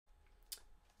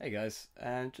Hey guys,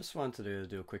 just wanted to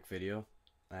do a quick video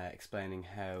explaining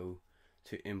how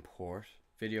to import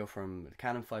video from the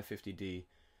Canon 550D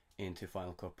into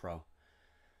Final Cut Pro.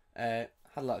 Had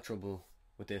a lot of trouble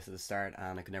with this at the start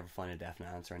and I could never find a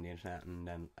definite answer on the internet, and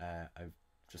then I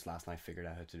just last night figured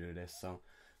out how to do this, so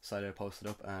decided to post it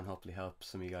up and hopefully help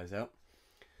some of you guys out.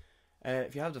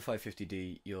 If you have the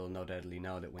 550D, you'll no doubtly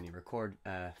know that when you record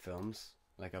films,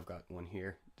 like I've got one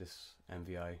here, this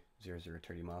MVI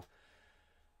 0030 MOV,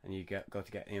 and you go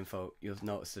to get info, you'll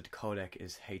notice that the codec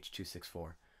is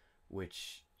H.264,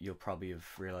 which you'll probably have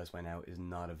realized by now is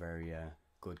not a very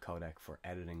good codec for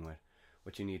editing with.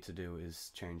 What you need to do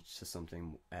is change to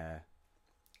something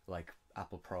like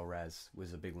Apple ProRes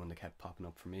was a big one that kept popping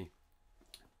up for me,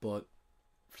 but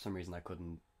for some reason I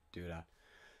couldn't do that.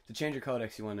 To change your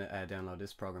codecs, you want to download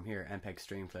this program here, MPEG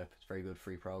Streamclip. It's a very good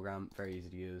free program, very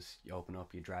easy to use. You open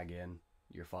up, you drag in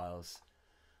your files,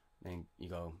 then you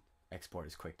go export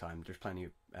as QuickTime. There's plenty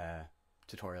of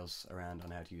tutorials around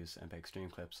on how to use MPEG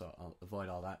Streamclip, so I'll avoid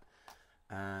all that.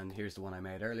 And here's the one I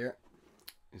made earlier.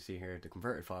 You see here the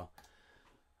converted file,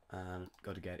 and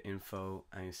go to get info,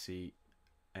 and you see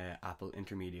Apple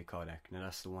Intermediate Codec. Now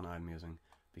that's the one I'm using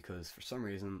because for some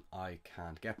reason I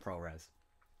can't get ProRes.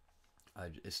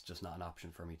 It's just not an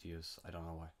option for me to use. I don't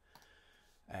know why.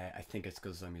 I think it's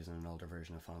because I'm using an older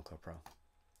version of Final Cut Pro.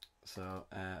 So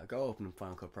go open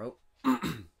Final Cut Pro.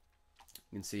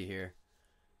 You can see here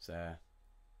there's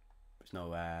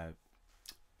no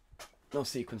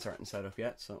sequence starting set up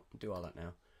yet, so do all that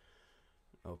now.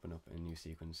 Open up a new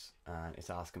sequence, and it's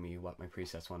asking me what my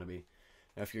presets want to be.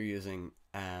 Now if you're using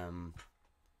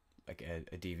like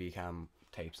a DV cam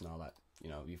tapes and all that, you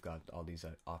know, you've got all these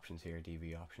options here,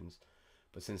 DV options,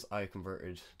 but since I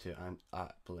converted to an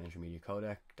Apple Intermediate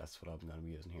Codec, that's what I'm going to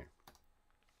be using here.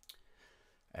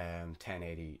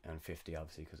 1080 and 50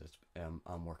 obviously because it's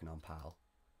I'm working on PAL.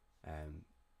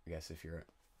 I guess if you're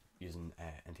using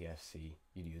NTSC,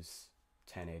 you'd use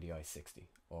 1080i 60,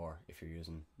 or if you're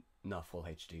using not full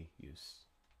HD, use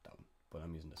that one, but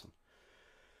I'm using this one.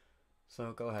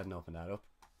 So go ahead and open that up,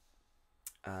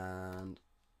 and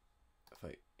if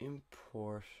I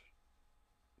import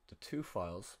the two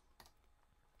files,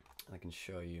 I can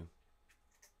show you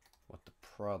what the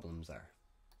problems are.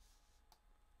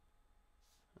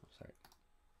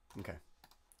 Okay,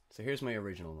 so here's my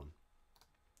original one,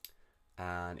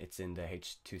 and it's in the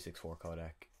H.264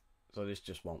 codec, so this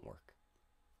just won't work.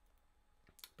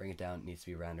 Bring it down, it needs to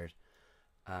be rendered,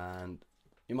 and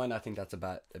you might not think that's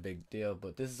a big deal,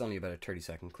 but this is only about a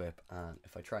 30-second clip, and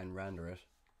if I try and render it,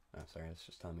 oh sorry, it's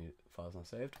just telling me the file's not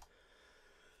saved.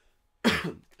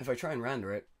 If I try and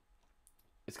render it,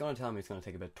 it's going to tell me it's going to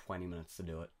take about 20 minutes to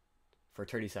do it. For a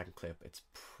 30-second clip, it's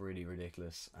pretty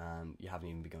ridiculous, and you haven't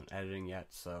even begun editing yet,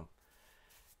 so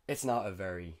it's not a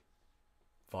very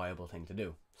viable thing to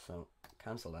do. So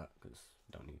cancel that because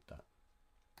we don't need that,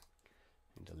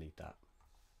 and delete that.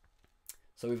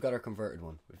 So we've got our converted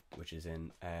one, which is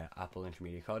in Apple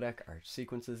Intermediate Codec. Our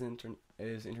sequence is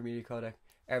Intermediate Codec.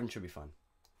 Everything should be fine.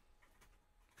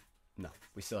 No,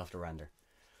 we still have to render.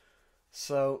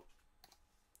 So,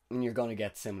 and you're going to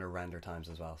get similar render times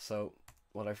as well. So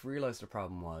what I've realized the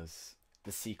problem was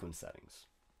the sequence settings.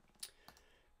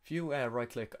 If you right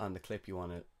click on the clip you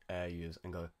want to use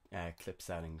and go clip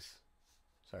settings,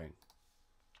 sorry,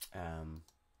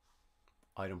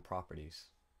 item properties,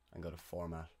 and go to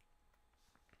format,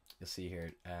 you'll see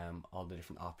here all the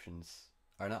different options,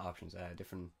 or not options,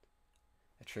 different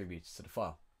attributes to the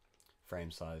file.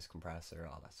 Frame size, compressor,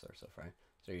 all that sort of stuff, right?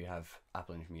 So you have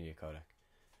Apple Intermediate Codec.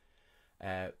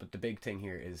 But the big thing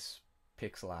here is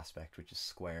pixel aspect, which is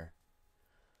square,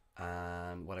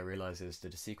 and what I realize is that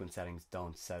the sequence settings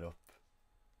don't set up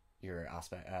your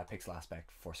pixel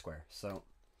aspect for square, so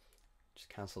just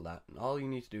cancel that, and all you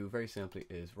need to do very simply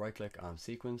is right click on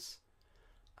sequence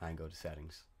and go to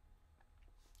settings,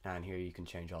 and here you can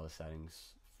change all the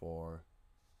settings for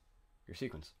your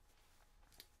sequence.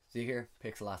 See here,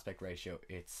 pixel aspect ratio,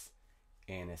 it's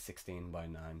in a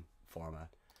 16:9 format.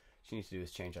 What you need to do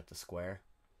is change that to square,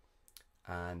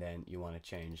 and then you want to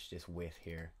change this width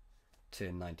here to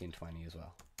 1920 as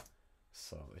well,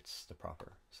 so it's the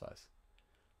proper size,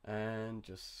 and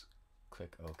just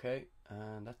click OK,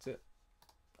 and that's it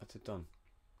done.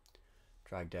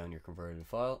 Drag down your converted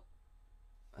file,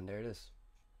 and there it is.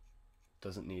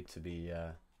 Doesn't need to be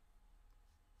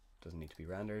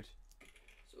rendered.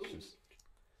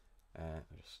 I'll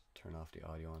just turn off the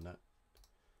audio on that.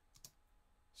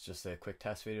 It's just a quick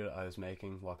test video that I was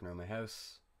making walking around my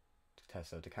house to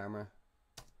test out the camera,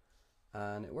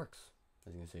 and it works,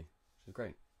 as you can see, which is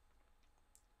great.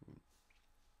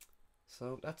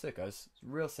 So that's it, guys. It's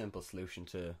a real simple solution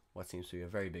to what seems to be a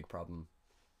very big problem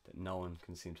that no one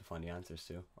can seem to find the answers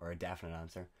to, or a definite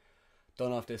answer. Don't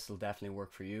know if this will definitely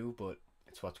work for you, but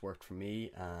it's what's worked for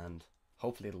me, and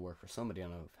hopefully it'll work for somebody,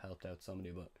 and I've helped out somebody.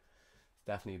 But it's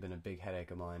definitely been a big headache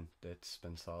of mine that's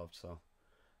been solved, so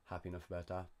happy enough about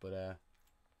that. But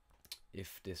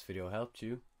if this video helped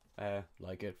you,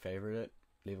 like it, favorite it,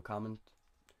 leave a comment,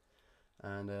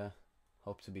 and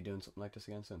hope to be doing something like this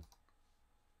again soon.